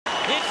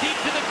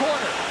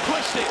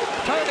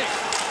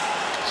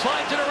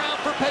Slides it around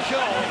for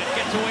Peugeot. And it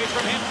gets away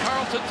from him.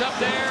 Karlsson's up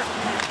there.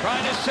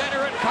 Trying to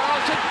center it.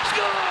 Karlsson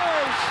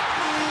scores!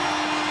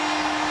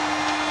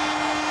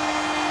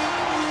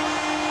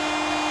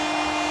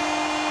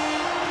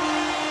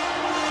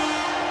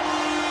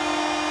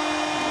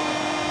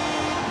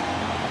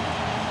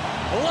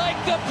 Like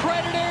the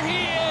predator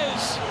he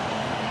is,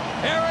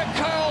 Erik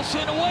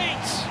Karlsson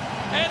waits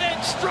and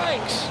then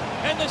strikes,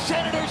 and the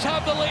Senators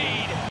have the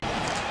lead.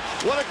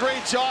 What a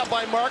great job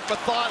by Mark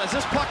Mathon. As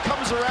this puck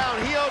comes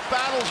around, he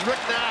outbattles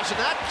Rick Nash, and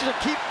that should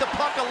keep the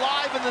puck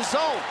alive in the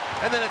zone.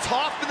 And then it's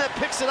Hoffman that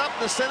picks it up,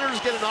 and the Senators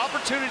get an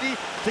opportunity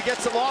to get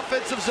some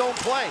offensive zone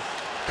play.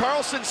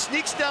 Karlsson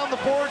sneaks down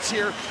the boards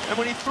here, and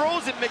when he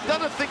throws it,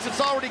 McDonough thinks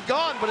it's already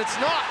gone, but it's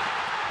not.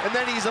 And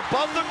then he's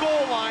above the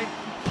goal line.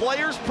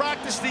 Players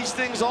practice these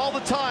things all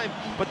the time,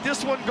 but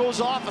this one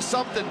goes off of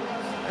something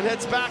and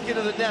heads back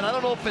into the net. I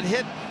don't know if it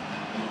hit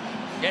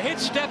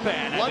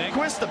Stepan,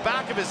 Lundqvist, the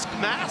back of his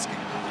mask.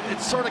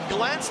 It sort of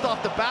glanced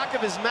off the back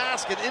of his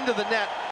mask and into the net.